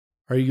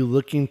Are you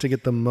looking to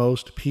get the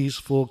most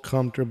peaceful,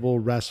 comfortable,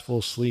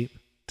 restful sleep?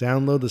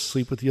 Download the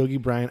Sleep with Yogi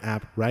Brian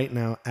app right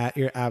now at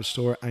your app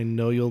store. I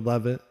know you'll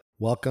love it.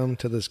 Welcome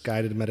to this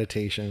guided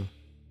meditation.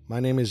 My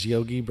name is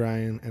Yogi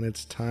Brian, and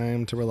it's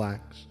time to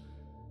relax.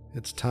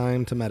 It's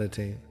time to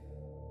meditate.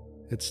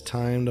 It's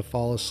time to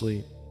fall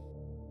asleep.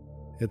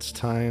 It's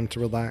time to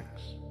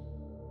relax.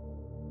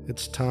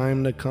 It's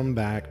time to come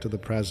back to the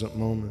present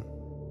moment,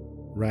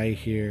 right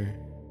here,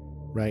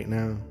 right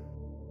now.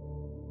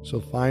 So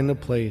find a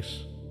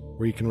place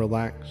where you can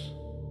relax,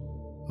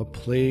 a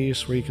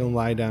place where you can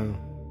lie down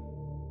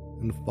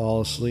and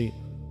fall asleep.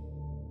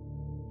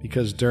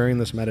 Because during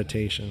this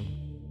meditation,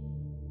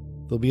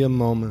 there'll be a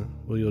moment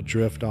where you'll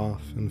drift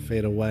off and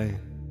fade away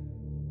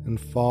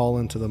and fall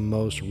into the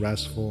most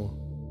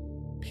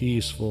restful,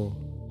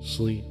 peaceful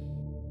sleep.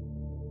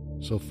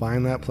 So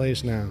find that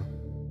place now.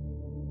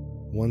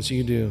 Once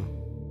you do,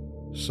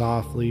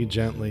 softly,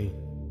 gently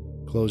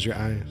close your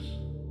eyes.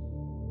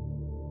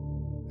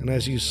 And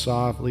as you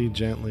softly,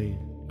 gently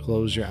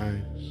close your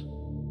eyes,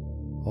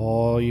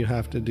 all you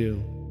have to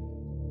do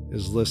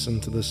is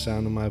listen to the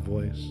sound of my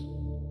voice.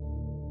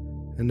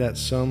 And at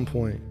some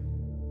point,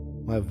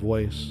 my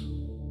voice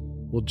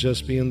will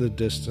just be in the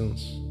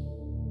distance.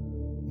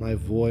 My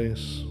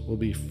voice will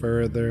be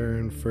further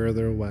and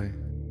further away,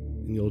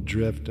 and you'll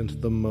drift into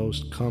the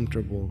most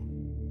comfortable,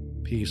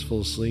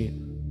 peaceful sleep.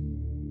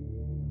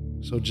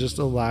 So just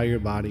allow your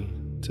body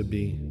to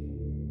be.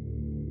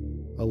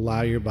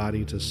 Allow your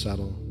body to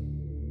settle.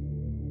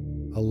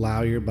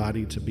 Allow your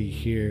body to be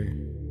here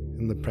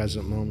in the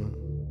present moment.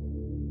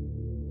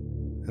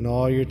 And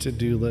all your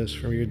to-do lists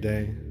from your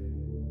day,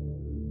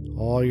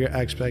 all your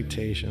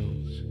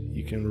expectations,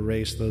 you can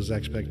erase those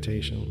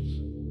expectations.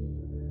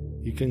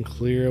 You can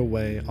clear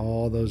away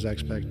all those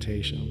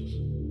expectations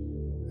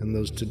and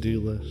those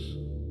to-do lists.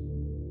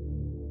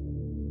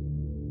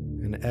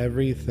 And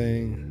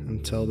everything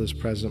until this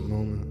present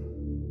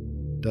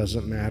moment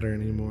doesn't matter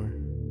anymore.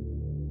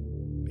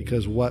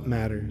 Because what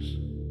matters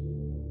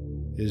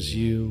is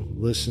you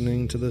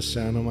listening to the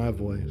sound of my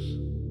voice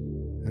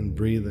and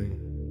breathing.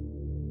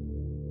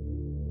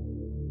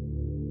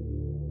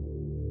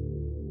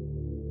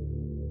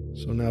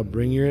 So now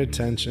bring your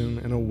attention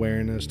and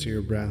awareness to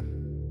your breath.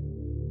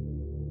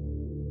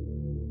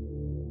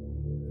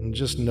 And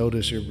just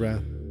notice your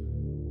breath.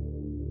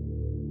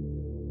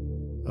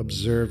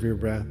 Observe your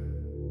breath.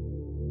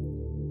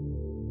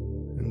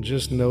 And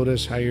just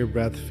notice how your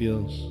breath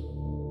feels.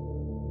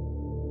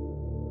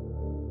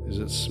 Is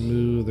it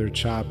smooth or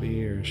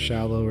choppy or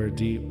shallow or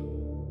deep?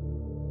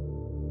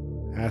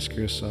 Ask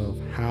yourself,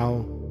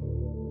 how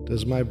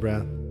does my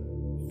breath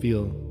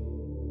feel?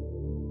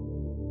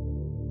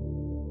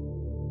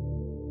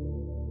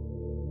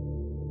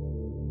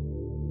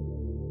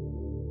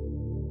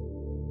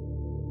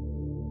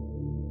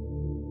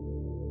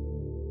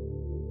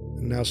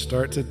 And now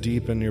start to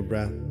deepen your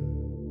breath.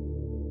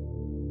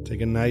 Take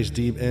a nice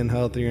deep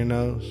inhale through your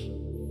nose.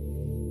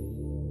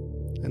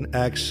 And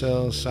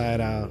exhale side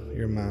out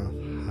your mouth.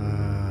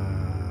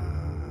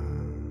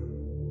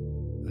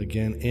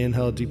 Again,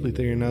 inhale deeply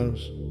through your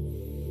nose.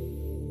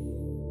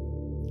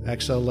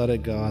 Exhale, let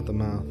it go out the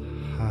mouth.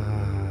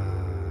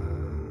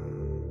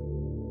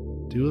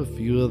 Do a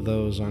few of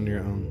those on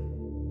your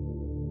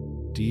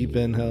own. Deep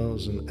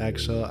inhales and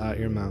exhale out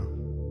your mouth.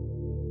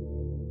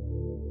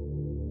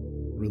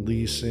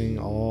 Releasing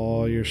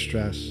all your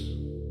stress,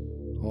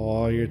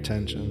 all your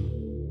tension,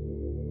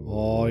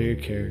 all your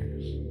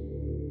cares,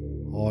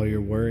 all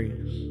your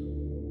worries,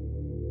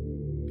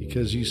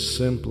 because you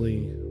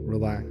simply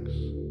relax,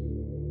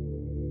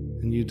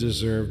 and you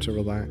deserve to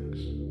relax.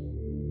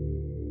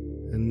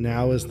 And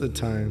now is the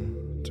time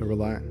to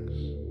relax,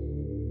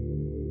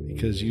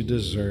 because you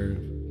deserve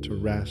to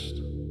rest.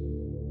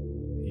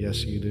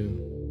 Yes, you do.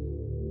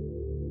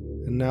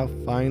 And now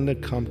find a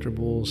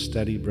comfortable,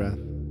 steady breath.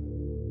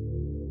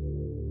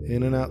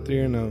 In and out through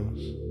your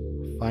nose,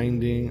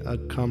 finding a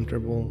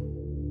comfortable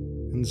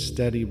and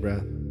steady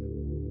breath.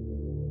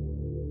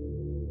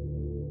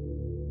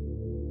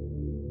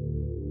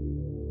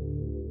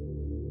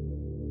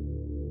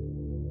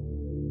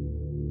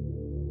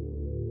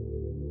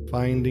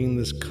 Finding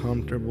this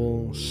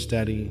comfortable,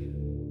 steady,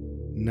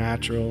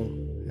 natural,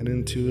 and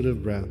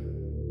intuitive breath.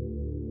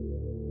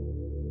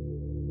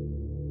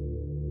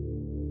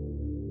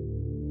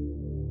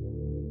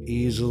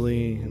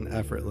 Easily and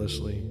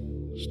effortlessly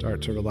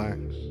start to relax.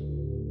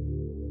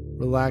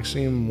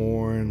 Relaxing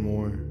more and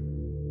more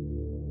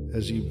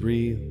as you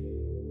breathe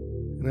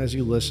and as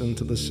you listen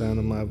to the sound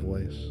of my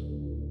voice.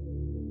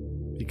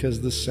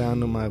 Because the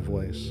sound of my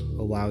voice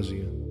allows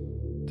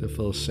you to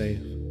feel safe.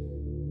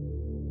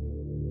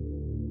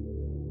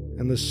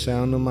 And the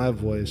sound of my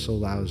voice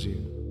allows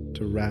you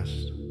to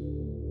rest,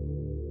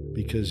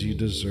 because you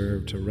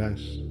deserve to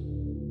rest.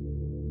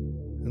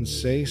 And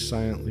say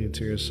silently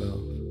to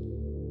yourself,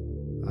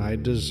 I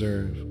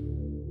deserve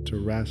to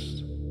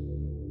rest.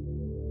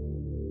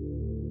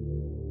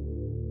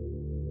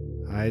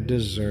 I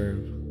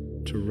deserve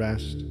to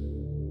rest.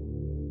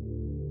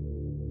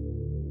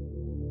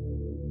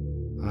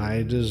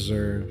 I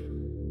deserve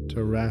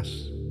to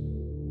rest,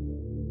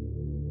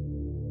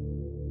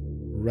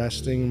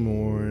 resting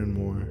more and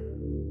more,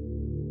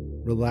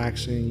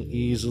 relaxing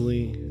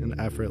easily and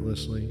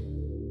effortlessly.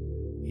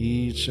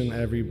 Each and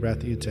every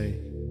breath you take,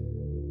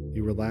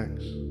 you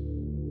relax,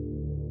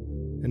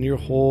 and your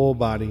whole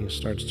body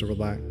starts to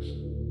relax.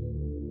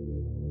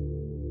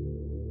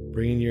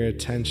 Bringing your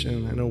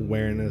attention and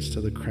awareness to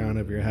the crown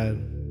of your head.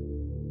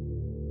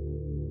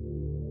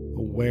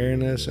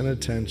 Awareness and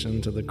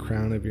attention to the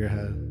crown of your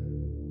head.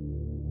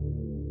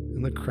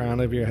 And the crown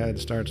of your head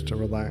starts to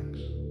relax.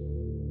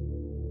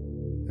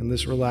 And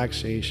this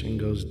relaxation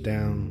goes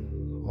down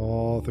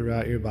all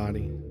throughout your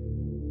body.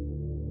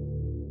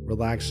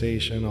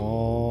 Relaxation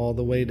all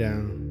the way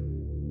down.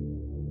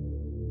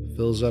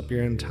 Fills up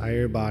your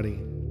entire body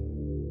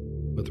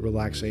with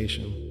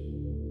relaxation.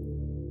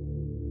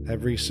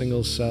 Every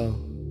single cell,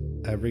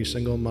 every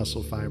single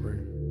muscle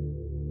fiber,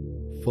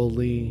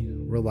 fully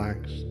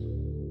relaxed.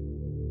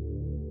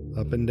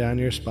 Up and down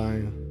your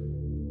spine,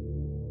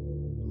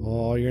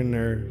 all your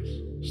nerves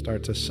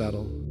start to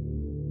settle.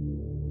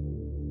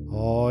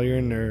 All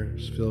your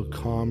nerves feel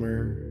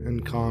calmer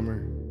and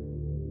calmer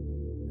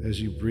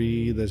as you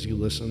breathe, as you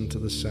listen to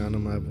the sound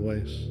of my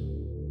voice.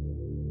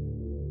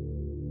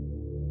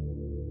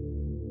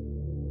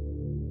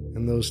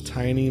 And those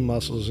tiny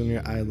muscles in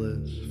your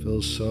eyelids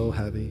feel so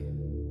heavy.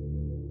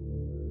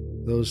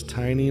 Those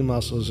tiny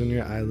muscles in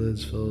your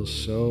eyelids feel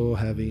so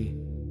heavy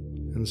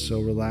and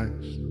so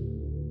relaxed.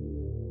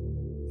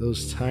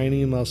 Those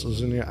tiny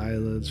muscles in your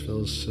eyelids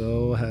feel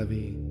so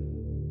heavy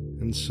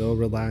and so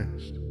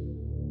relaxed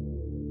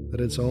that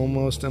it's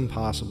almost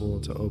impossible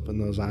to open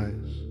those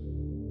eyes.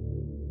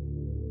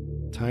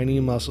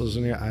 Tiny muscles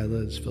in your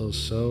eyelids feel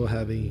so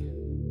heavy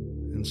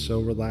and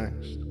so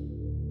relaxed.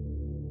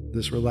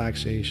 This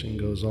relaxation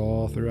goes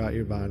all throughout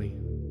your body.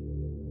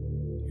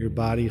 Your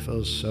body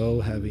feels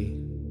so heavy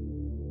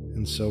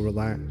and so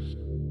relaxed.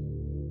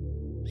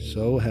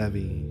 So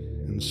heavy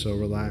and so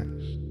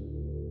relaxed.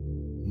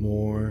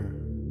 More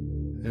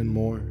and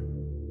more.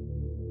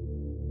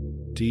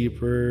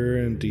 Deeper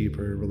and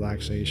deeper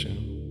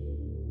relaxation.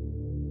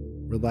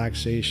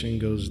 Relaxation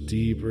goes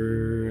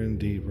deeper and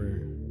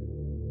deeper.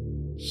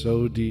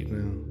 So deep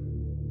now.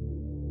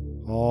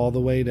 All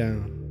the way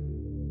down.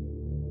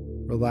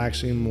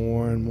 Relaxing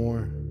more and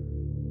more,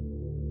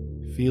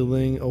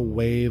 feeling a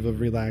wave of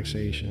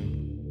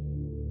relaxation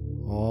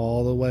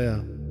all the way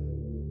up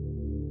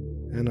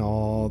and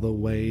all the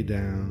way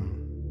down,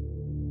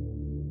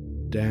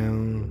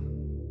 down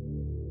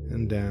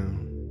and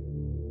down.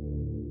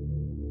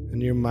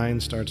 And your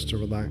mind starts to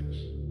relax.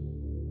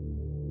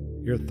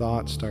 Your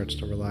thought starts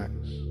to relax.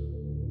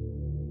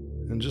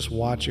 And just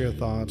watch your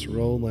thoughts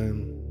roll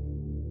in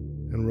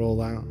and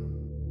roll out.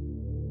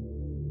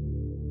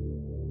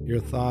 Your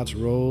thoughts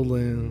roll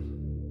in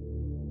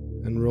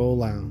and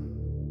roll out,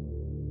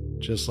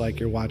 just like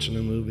you're watching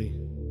a movie.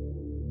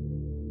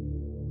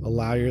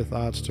 Allow your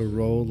thoughts to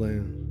roll in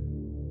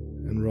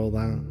and roll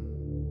out.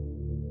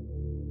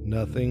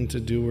 Nothing to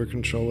do or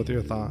control with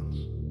your thoughts.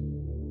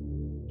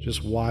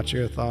 Just watch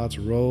your thoughts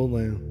roll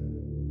in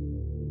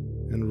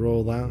and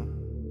roll out.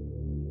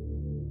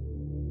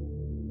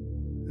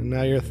 And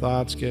now your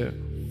thoughts get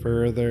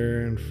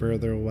further and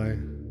further away.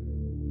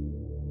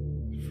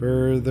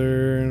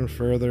 Further and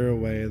further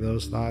away,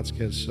 those thoughts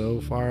get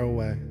so far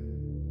away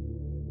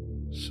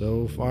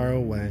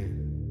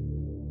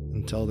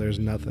until there's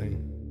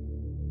nothing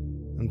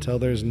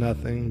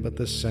but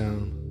the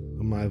sound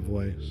of my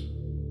voice.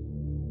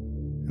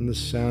 And the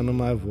sound of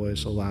my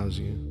voice allows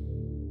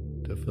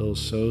you to feel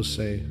so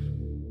safe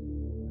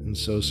and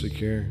so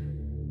secure.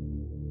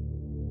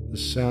 The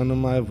sound of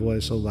my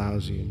voice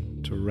allows you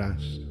to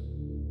rest,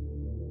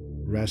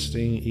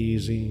 resting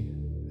easy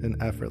and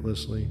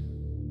effortlessly.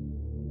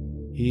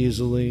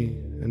 Easily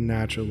and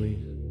naturally,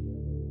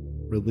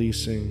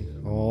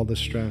 releasing all the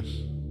stress,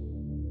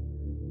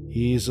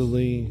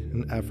 easily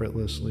and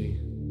effortlessly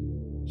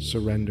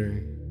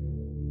surrendering,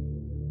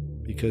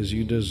 because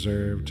you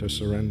deserve to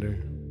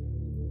surrender.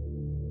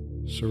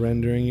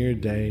 Surrendering your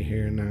day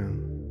here and now,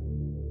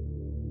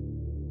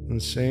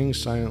 and saying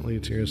silently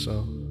to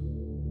yourself,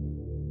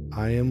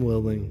 I am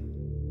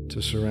willing to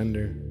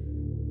surrender.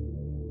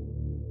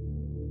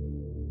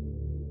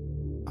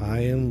 I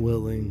am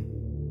willing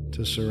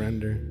to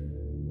surrender.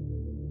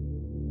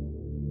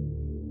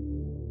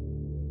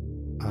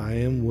 I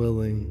am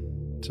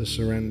willing to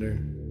surrender.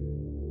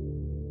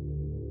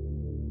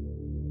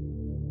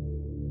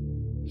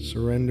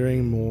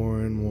 Surrendering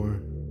more and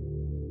more.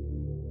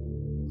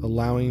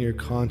 Allowing your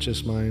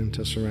conscious mind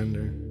to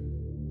surrender.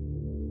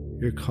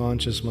 Your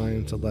conscious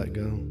mind to let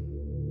go.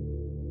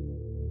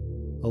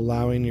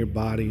 Allowing your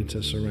body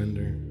to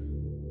surrender.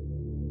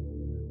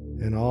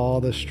 And all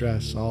the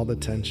stress, all the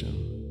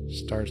tension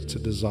starts to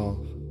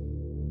dissolve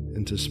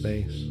into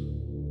space,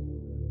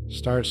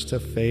 starts to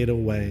fade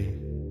away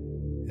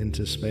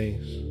into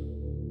space,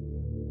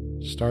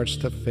 starts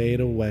to fade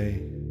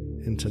away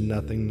into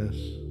nothingness,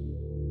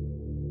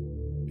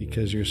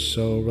 because you're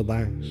so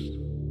relaxed,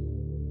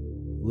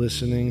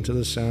 listening to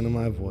the sound of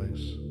my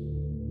voice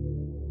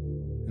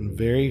and And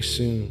very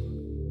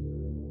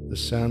soon, the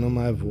sound of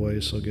my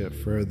voice will get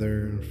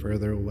further and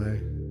further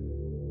away.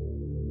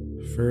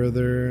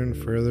 Further and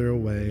further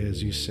away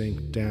as you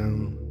sink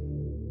down,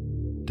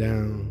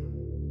 down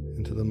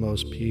into the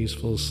most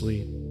peaceful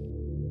sleep.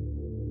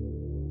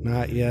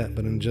 Not yet,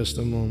 but in just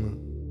a moment,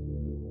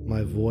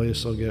 my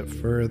voice will get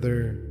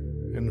further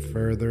and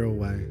further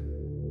away.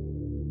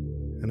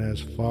 And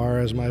as far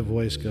as my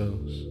voice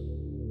goes,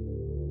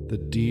 the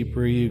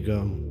deeper you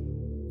go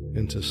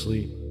into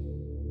sleep.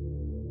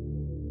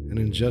 And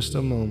in just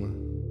a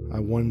moment, I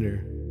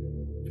wonder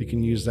if you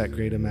can use that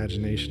great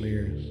imagination of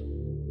yours.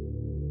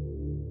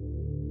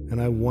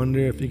 And I wonder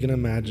if you can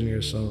imagine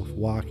yourself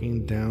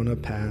walking down a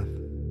path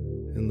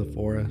in the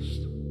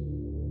forest.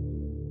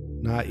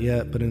 Not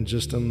yet, but in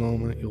just a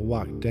moment, you'll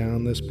walk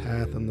down this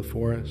path in the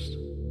forest.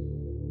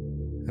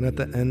 And at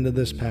the end of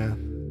this path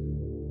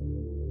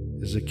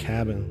is a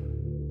cabin.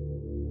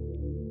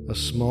 A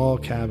small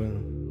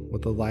cabin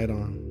with a light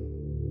on.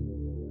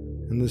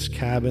 And this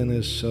cabin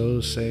is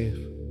so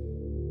safe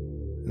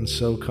and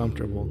so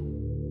comfortable.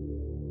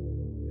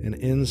 And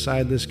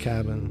inside this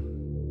cabin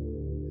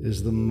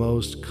is the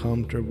most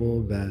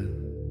comfortable bed.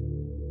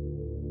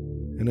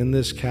 And in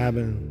this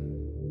cabin,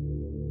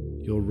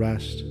 you'll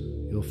rest,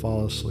 you'll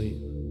fall asleep,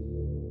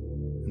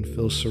 and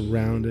feel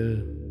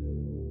surrounded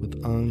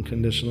with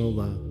unconditional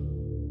love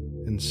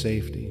and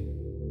safety.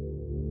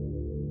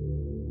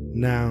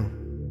 Now,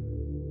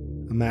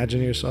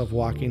 imagine yourself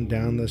walking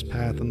down this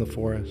path in the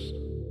forest.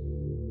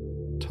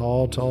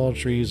 Tall, tall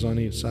trees on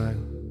each side.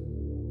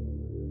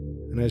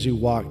 And as you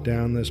walk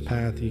down this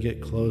path, you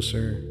get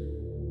closer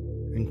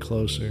and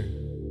closer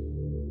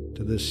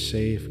to this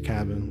safe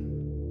cabin.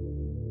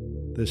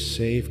 This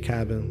safe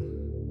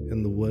cabin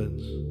in the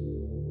woods.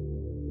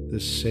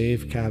 This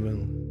safe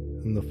cabin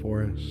in the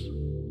forest.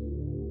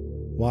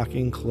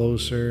 Walking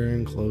closer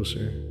and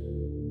closer.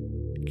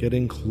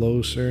 Getting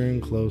closer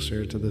and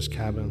closer to this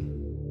cabin.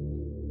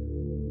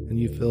 And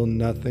you feel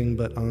nothing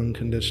but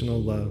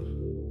unconditional love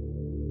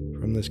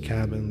from this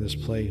cabin, this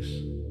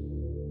place,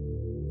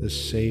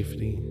 this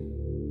safety.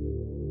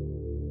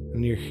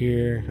 And you're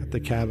here at the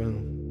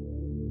cabin.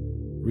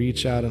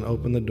 Reach out and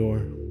open the door.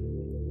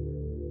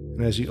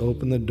 And as you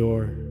open the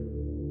door,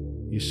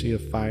 you see a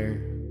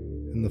fire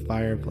in the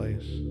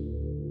fireplace.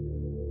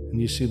 And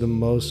you see the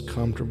most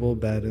comfortable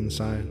bed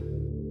inside.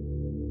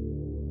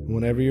 And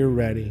whenever you're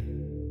ready,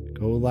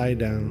 go lie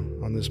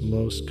down on this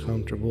most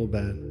comfortable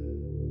bed.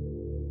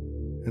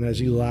 And as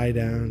you lie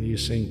down, you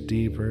sink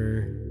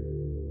deeper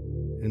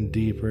and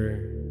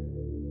deeper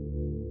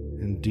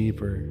and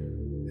deeper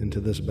into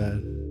this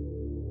bed.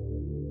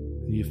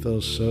 And you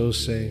feel so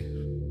safe,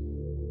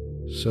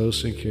 so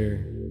secure,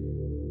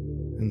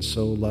 and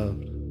so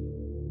loved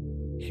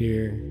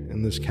here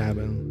in this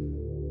cabin,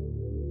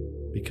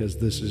 because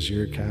this is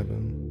your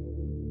cabin.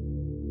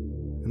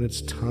 And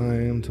it's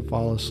time to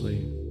fall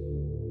asleep.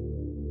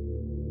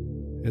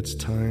 It's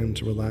time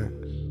to relax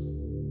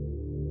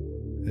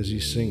as you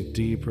sink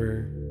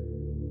deeper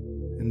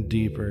and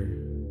deeper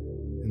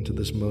into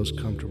this most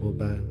comfortable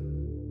bed.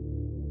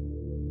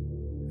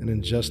 And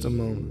in just a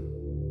moment,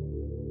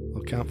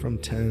 I'll count from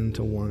 10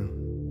 to 1.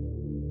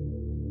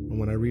 And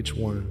when I reach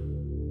 1,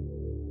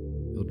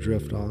 you'll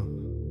drift off.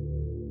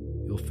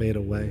 You'll fade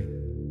away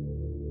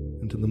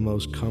into the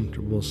most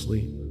comfortable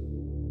sleep.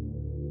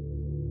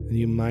 And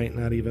you might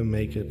not even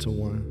make it to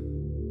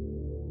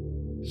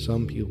 1.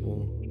 Some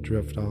people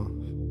drift off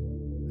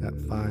at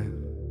 5.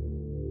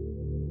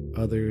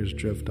 Others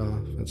drift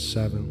off at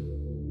 7.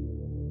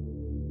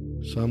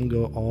 Some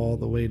go all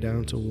the way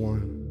down to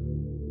 1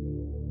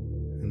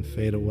 and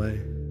fade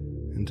away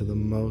into the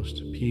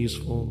most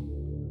peaceful,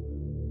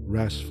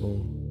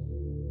 restful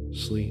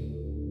sleep.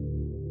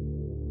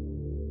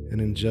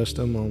 And in just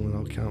a moment,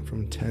 I'll count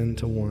from 10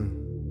 to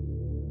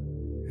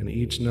 1. And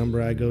each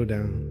number I go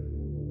down,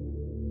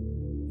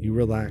 you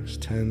relax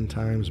 10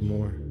 times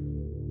more.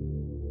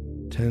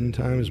 10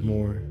 times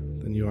more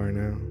than you are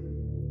now.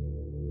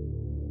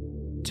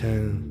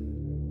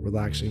 10,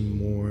 relaxing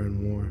more and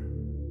more.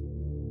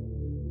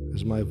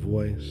 As my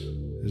voice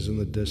is in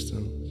the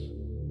distance,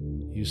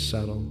 you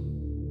settle,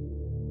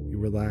 you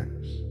relax.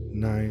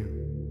 9,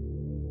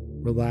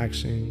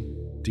 relaxing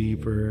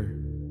deeper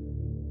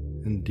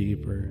and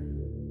deeper.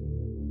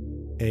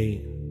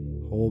 8,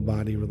 whole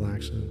body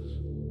relaxes,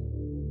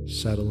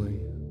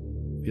 settling,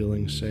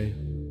 feeling safe.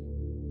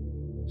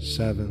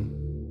 7,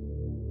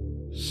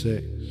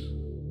 6,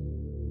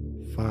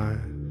 5,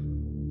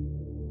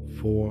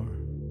 4,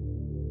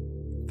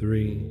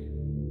 3,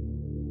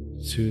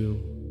 2,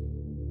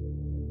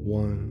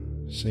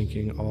 1,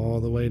 sinking all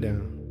the way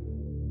down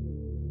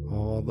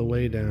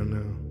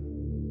now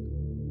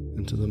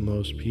into the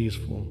most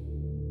peaceful,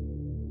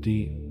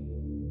 deep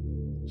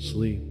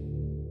sleep,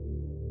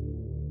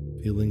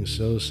 feeling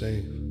so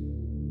safe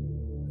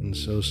and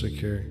so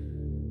secure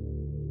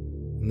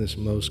in this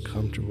most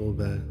comfortable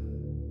bed,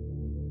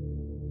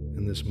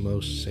 in this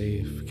most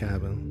safe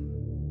cabin,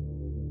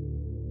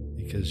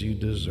 because you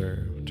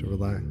deserve to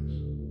relax.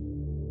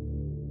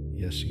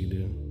 Yes, you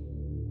do.